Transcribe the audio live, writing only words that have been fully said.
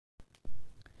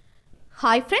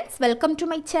Hi friends, welcome to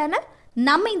my channel.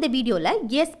 நம்ம இந்த வீடியோல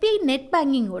SBI net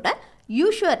banking ஓட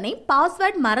username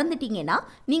password மறந்துட்டீங்கன்னா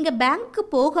நீங்க பேங்க்கு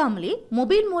போகாமலே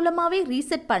மொபைல் மூலமாவே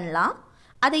ரீசெட் பண்ணலாம்.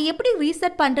 அதை எப்படி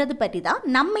ரீசெட் பண்றது பத்தி தான்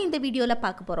நம்ம இந்த வீடியோல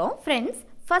பார்க்க போறோம். Friends,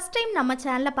 first time நம்ம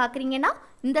சேனலை பார்க்கறீங்கன்னா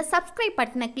இந்த subscribe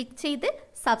பட்டனை கிளிக் செய்து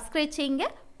subscribe செய்யுங்க.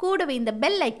 கூடவே இந்த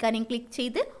bell ஐகானை கிளிக்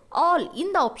செய்து all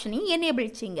இந்த ஆப்ஷனையும் enable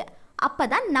செய்யுங்க.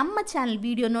 அப்பதான் நம்ம சேனல்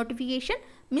வீடியோ நோட்டிஃபிகேஷன்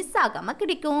மிஸ் ஆகாம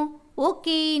கிடைக்கும்.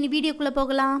 ஓகே, இனி வீடியோக்குள்ள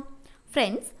போகலாம்.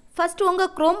 ஃப்ரெண்ட்ஸ், ஃபர்ஸ்ட் உங்க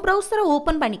Chrome browser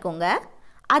ஓபன் பண்ணிக்கோங்க.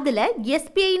 அதுல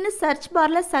SBI ன்னு சர்ச்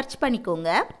பார்ல சர்ச் பண்ணிக்கோங்க.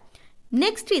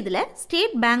 நெக்ஸ்ட் இதுல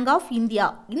ஸ்டேட் பேங்க் ஆஃப் இந்தியா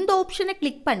இந்த ஆப்ஷனை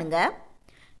கிளிக் பண்ணுங்க.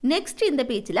 நெக்ஸ்ட் இந்த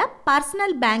பேஜ்ல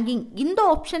பர்சனல் பேங்கிங் இந்த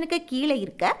ஆப்ஷனுக்கு கீழே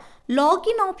இருக்க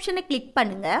லாகின் ஆப்ஷனை கிளிக்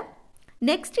பண்ணுங்க.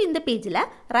 நெக்ஸ்ட் இந்த பேஜ்ல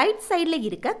ரைட் சைடுல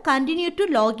இருக்க கண்டினியூ டு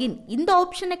லாகின் இந்த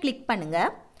ஆப்ஷனை கிளிக் பண்ணுங்க.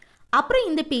 அப்புறம்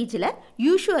இந்த பேஜில்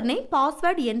யூசர் நேம்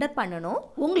பாஸ்வேர்ட் என்டர் பண்ணணும்.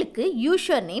 உங்களுக்கு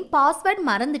யூசர் நேம் பாஸ்வேர்ட்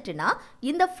மறந்துட்டுனா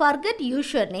இந்த forget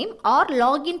user name R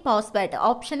login password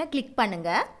ஆப்ஷனை கிளிக் பண்ணுங்க.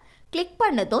 கிளிக்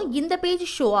பண்ணதும் இந்த பேஜ்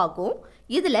ஷோ ஆகும்.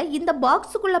 இதில் இந்த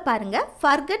பாக்ஸுக்குள்ளே பாருங்க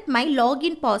ஃபர்கெட் மை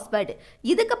லாகின் பாஸ்வேர்டு,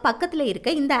 இதுக்கு பக்கத்தில்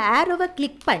இருக்க இந்த ஆரோவை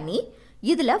கிளிக் பண்ணி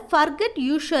இதில் ஃபர்கெட்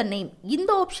யூசர் நேம்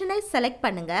இந்த ஆப்ஷனை செலக்ட்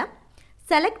பண்ணுங்க.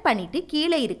 செலக்ட் பண்ணிட்டு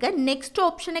கீழே இருக்க நெக்ஸ்ட்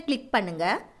ஆப்ஷனை கிளிக் பண்ணுங்க.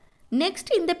 நெக்ஸ்ட்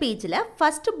இந்த பேஜில்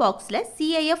ஃபர்ஸ்ட் பாக்ஸில்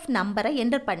CIF நம்பரை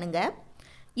என்டர் பண்ணுங்க.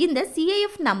 இந்த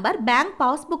CIF நம்பர் பேங்க்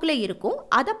பாஸ்புக்கில் இருக்கும்,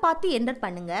 அதை பார்த்து என்டர்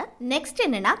பண்ணுங்க. நெக்ஸ்ட்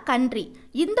என்னன்னா கண்ட்ரி,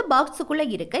 இந்த பாக்ஸுக்குள்ளே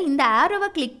இருக்க இந்த ஆரோவை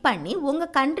கிளிக் பண்ணி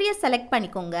உங்கள் கண்ட்ரியை செலக்ட்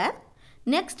பண்ணிக்கோங்க.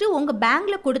 நெக்ஸ்ட் உங்கள்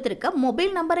பேங்க்கில் கொடுத்துருக்க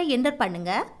மொபைல் நம்பரை என்டர்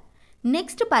பண்ணுங்க.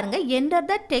 நெக்ஸ்ட் பாருங்க enter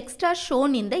the text R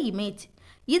shown in the image,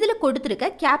 இதில் கொடுத்துருக்க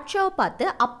கேப்சாவை பார்த்து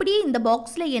அப்படியே இந்த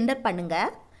பாக்ஸில் என்டர் பண்ணுங்க.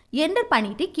 என்டர்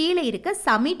பண்ணிட்டு கீழே இருக்க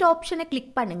சப்மிட் ஆப்ஷனை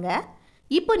கிளிக் பண்ணுங்க.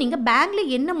 இப்போ நீங்க பேங்க்ல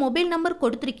என்ன மொபைல் நம்பர்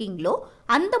கொடுத்துருக்கீங்களோ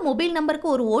அந்த மொபைல் நம்பருக்கு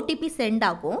ஒரு OTP சென்ட்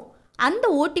ஆகும். அந்த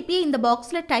OTPயை இந்த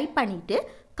பாக்ஸில் டைப் பண்ணிட்டு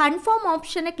கன்ஃபார்ம்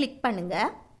ஆப்ஷனை கிளிக் பண்ணுங்க.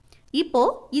 இப்போ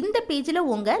இந்த பேஜில்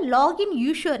உங்க லாகின்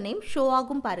யூசர் நேம் ஷோ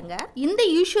ஆகும் பாருங்க. இந்த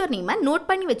யூசர் நேமை நோட்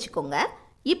பண்ணி வச்சுக்கோங்க.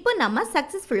 இப்போ நம்ம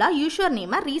சக்ஸஸ்ஃபுல்லாக யூசர்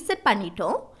நேமை ரீசெட்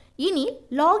பண்ணிட்டோம். இனி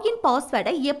லாகின்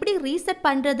பாஸ்வேர்டை எப்படி ரீசெட்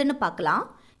பண்ணுறதுன்னு பார்க்கலாம்.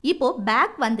 இப்போ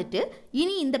பேக் வந்துட்டு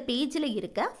இனி இந்த பேஜில்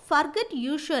இருக்க forget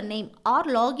user name R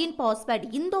login password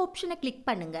இந்த ஆப்ஷனை கிளிக்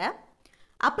பண்ணுங்க.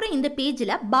 அப்புறம் இந்த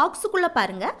பேஜில் பாக்ஸுக்குள்ளே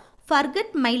பாருங்க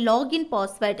ஃபர்கெட் மை லாகின்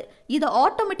பாஸ்வேர்டு, இது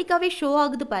ஆட்டோமேட்டிக்காகவே ஷோ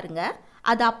ஆகுது பாருங்க.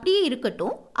 அது அப்படியே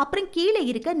இருக்கட்டும். அப்புறம் கீழே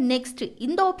இருக்க நெக்ஸ்ட்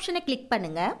இந்த ஆப்ஷனை கிளிக்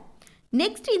பண்ணுங்க.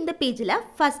 நெக்ஸ்ட் இந்த பேஜில்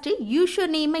ஃபர்ஸ்ட்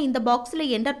யூசர் நேமை இந்த பாக்ஸில்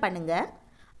என்டர் பண்ணுங்க.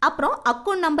 அப்புறம்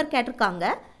அக்கௌண்ட் நம்பர் கேட்டிருக்காங்க,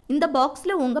 இந்த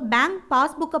பாக்ஸில் உங்கள் பேங்க்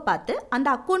பாஸ்புக்கை பார்த்து அந்த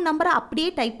அக்கௌண்ட் நம்பரை அப்படியே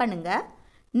டைப் பண்ணுங்க.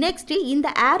 நெக்ஸ்ட் இந்த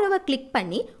ஆரோவை கிளிக்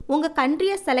பண்ணி உங்கள்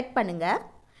கண்ட்ரியை செலக்ட் பண்ணுங்க.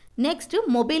 நெக்ஸ்ட்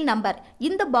மொபைல் நம்பர்,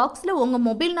 இந்த பாக்ஸில் உங்கள்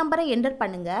மொபைல் நம்பரை என்டர்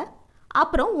பண்ணுங்க.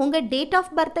 அப்புறம் உங்கள் டேட்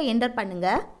ஆஃப் பர்த்தை என்டர் பண்ணுங்க.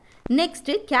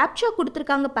 நெக்ஸ்ட் கேப்சா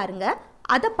கொடுத்துருக்காங்க பாருங்க,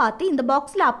 அதை பார்த்து இந்த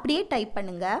பாக்ஸில் அப்படியே டைப்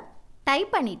பண்ணுங்க.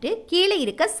 டைப் பண்ணிட்டு கீழே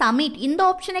இருக்க சப்மிட் இந்த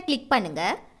ஆப்ஷனை கிளிக் பண்ணுங்க.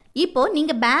 இப்போ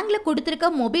நீங்கள் பேங்க்கில் கொடுத்துருக்க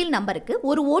மொபைல் நம்பருக்கு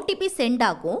ஒரு OTP சென்ட்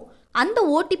ஆகும். அந்த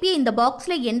OTPயை இந்த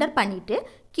பாக்ஸில் என்டர் பண்ணிட்டு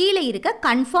கீழே இருக்க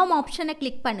கன்ஃபார்ம் ஆப்ஷனை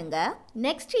கிளிக் பண்ணுங்க.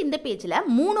 நெக்ஸ்ட் இந்த பேஜில்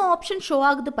 3 ஆப்ஷன் ஷோ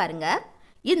ஆகுது பாருங்க.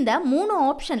 இந்த 3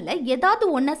 ஆப்ஷனில் ஏதாவது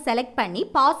ஒன்றை செலக்ட் பண்ணி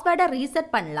பாஸ்வேர்டை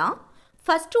ரீசெட் பண்ணலாம்.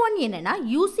 ஃபர்ஸ்ட் ஒன் என்னன்னா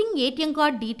யூசிங் ATM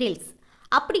கார்டு டீட்டெயில்ஸ்,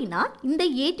 அப்படின்னா இந்த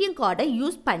ATM கார்டை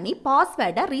யூஸ் பண்ணி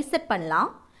பாஸ்வேர்டை ரீசெட்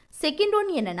பண்ணலாம். செகண்ட் ஒன்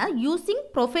என்னன்னா யூசிங்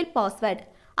ப்ரொஃபைல் பாஸ்வேர்டு,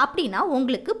 அப்படின்னா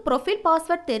உங்களுக்கு ப்ரொஃபைல்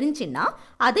பாஸ்வேர்ட் தெரிஞ்சுன்னா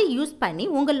அதை யூஸ் பண்ணி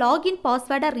உங்கள் லாகின்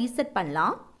பாஸ்வேர்டை ரீசெட்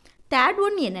பண்ணலாம். தேர்ட்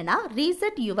ஒன் என்னன்னா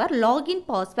reset your login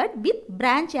password with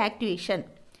branch activation,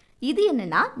 இது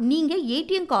என்னன்னா நீங்கள்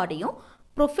ATM கார்டையும்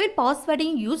ப்ரொஃபைல்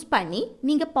பாஸ்வேர்டையும் யூஸ் பண்ணி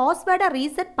நீங்கள் பாஸ்வேர்டை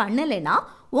ரீசெட் பண்ணலைன்னா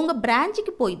உங்கள்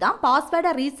பிரான்ச்சுக்கு போய் தான்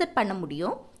பாஸ்வேர்டை ரீசெட் பண்ண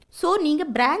முடியும். ஸோ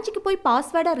நீங்கள் பிரான்ச்சுக்கு போய்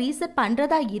பாஸ்வேர்டை ரீசெட்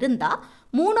பண்ணுறதா இருந்தால்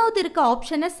மூணாவது இருக்க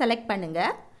ஆப்ஷனை செலக்ட்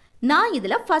பண்ணுங்கள். நான்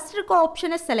இதில் ஃபர்ஸ்ட் இருக்க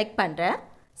ஆப்ஷனை செலக்ட் பண்ணுறேன்.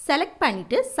 செலக்ட்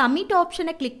பண்ணிவிட்டு சப்மிட்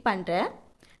ஆப்ஷனை கிளிக் பண்ணுறேன்.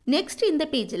 நெக்ஸ்ட் இந்த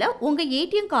பேஜில் உங்கள்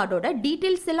ATM கார்டோட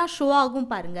டீட்டெயில்ஸ் எல்லாம் ஷோ ஆகும்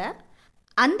பாருங்கள்.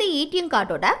 அந்த ATM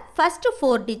கார்டோட first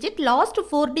 4 digit last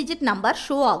 4 digit number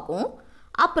show ஆகும்.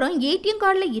 அப்புறம் ATM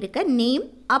கார்டில் இருக்க நேம்,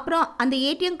 அப்புறம் அந்த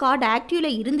ATM கார்டு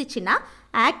ஆக்டிவில் இருந்துச்சுன்னா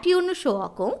ஆக்டிவ்னு ஷோ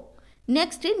ஆகும்.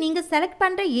 நெக்ஸ்ட் நீங்கள் செலக்ட்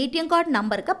பண்ணுற ATM கார்டு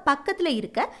நம்பருக்கு பக்கத்தில்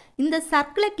இருக்க இந்த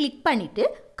சர்க்கிளை கிளிக் பண்ணிவிட்டு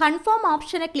கன்ஃபார்ம்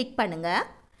ஆப்ஷனை கிளிக் பண்ணுங்கள்.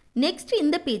 நெக்ஸ்ட்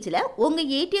இந்த பேஜில்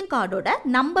உங்கள் ATM கார்டோட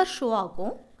நம்பர் ஷோ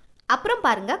ஆகும். அப்புறம்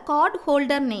பாருங்க கார்டு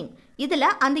ஹோல்டர் நேம், இதில்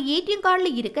அந்த ATM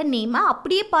கார்டில் இருக்க நேமை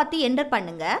அப்படியே பார்த்து என்டர்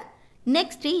பண்ணுங்க.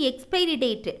 நெக்ஸ்ட் எக்ஸ்பைரி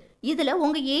டேட், இதில்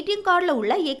உங்கள் ATM கார்டில்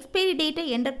உள்ள எக்ஸ்பைரி டேட்டை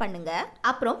என்டர் பண்ணுங்க.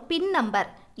 அப்புறம் பின் நம்பர்,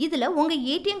 இதில் உங்கள்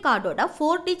ATM கார்டோட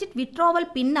 4 டிஜிட் வித்ட்ராவல்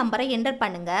பின் நம்பரை என்டர்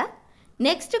பண்ணுங்க.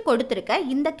 நெக்ஸ்ட் கொடுத்துருக்க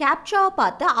இந்த கேப்சாவை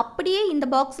பார்த்து அப்படியே இந்த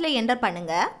பாக்ஸில் என்டர்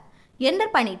பண்ணுங்க.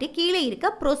 என்டர் பண்ணிவிட்டு கீழே இருக்க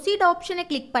ப்ரொசீட் ஆப்ஷனை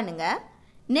கிளிக் பண்ணுங்கள்.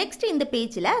 நெக்ஸ்ட் இந்த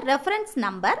பேஜில் ரெஃபரன்ஸ்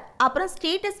நம்பர் அப்புறம்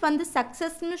ஸ்டேட்டஸ் வந்து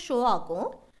சக்ஸஸ்னு ஷோ ஆகும்.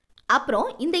 அப்புறம்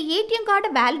இந்த ஏடிஎம் கார்டை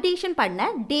வேலிடேஷன் பண்ண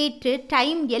டேட்டு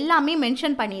டைம் எல்லாமே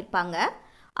மென்ஷன் பண்ணியிருப்பாங்க.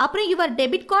 அப்புறம் your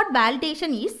debit card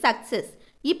validation is success.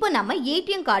 இப்போ நம்ம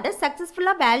ஏடிஎம் கார்டை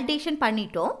சக்ஸஸ்ஃபுல்லாக வேலிடேஷன்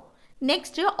பண்ணிட்டோம்.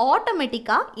 நெக்ஸ்ட்டு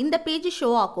ஆட்டோமேட்டிக்காக இந்த பேஜ் ஷோ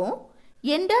ஆகும்.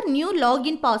 Enter new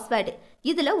login password.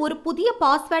 இதில் ஒரு புதிய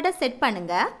பாஸ்வேர்டை செட்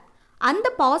பண்ணுங்கள். அந்த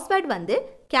பாஸ்வேர்டு வந்து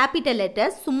capital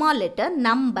letter, small letter,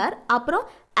 number, அப்புறம்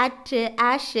அட்டு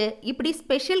ஆஷு இப்படி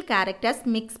ஸ்பெஷல் கேரக்டர்ஸ்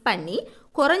மிக்ஸ் பண்ணி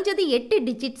குறைஞ்சது 8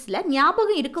 டிஜிட்ஸில்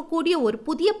ஞாபகம் இருக்கக்கூடிய ஒரு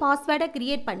புதிய பாஸ்வேர்டை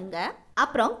கிரியேட் பண்ணுங்கள்.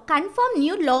 அப்புறம் கன்ஃபார்ம்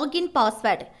நியூ லாகின்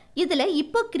பாஸ்வேர்டு. இதில்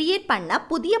இப்போ கிரியேட் பண்ண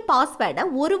புதிய பாஸ்வேர்டை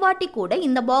ஒரு வாட்டி கூட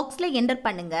இந்த பாக்ஸில் என்டர்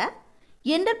பண்ணுங்கள்.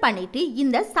 என்டர் பண்ணிவிட்டு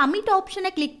இந்த சப்மிட்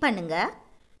ஆப்ஷனை கிளிக் பண்ணுங்கள்.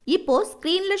 இப்போது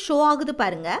ஸ்க்ரீனில் ஷோ ஆகுது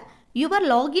பாருங்கள். Your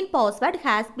login password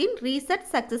has been reset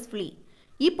successfully.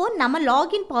 இப்போ நம்ம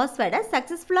லாகின் பாஸ்வேர்டை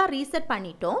சக்ஸஸ்ஃபுல்லாக ரீசெட்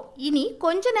பண்ணிட்டோம். இனி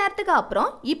கொஞ்ச நேரத்துக்கு அப்புறம்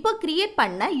இப்போ கிரியேட்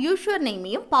பண்ண யூசர்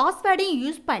நேமையும் பாஸ்வேர்டையும்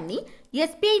யூஸ் பண்ணி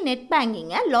எஸ்பிஐ நெட்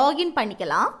பேங்கிங்கை லாகின்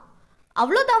பண்ணிக்கலாம்.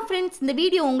 அவ்வளோதான் ஃப்ரெண்ட்ஸ். இந்த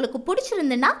வீடியோ உங்களுக்கு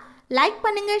பிடிச்சிருந்துன்னா லைக்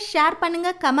பண்ணுங்கள், ஷேர்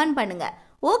பண்ணுங்கள், கமெண்ட் பண்ணுங்கள்.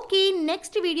 ஓகே,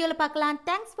 நெக்ஸ்ட் வீடியோவில் பார்க்கலாம்.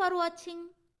 தேங்க்ஸ் ஃபார் வாட்சிங்.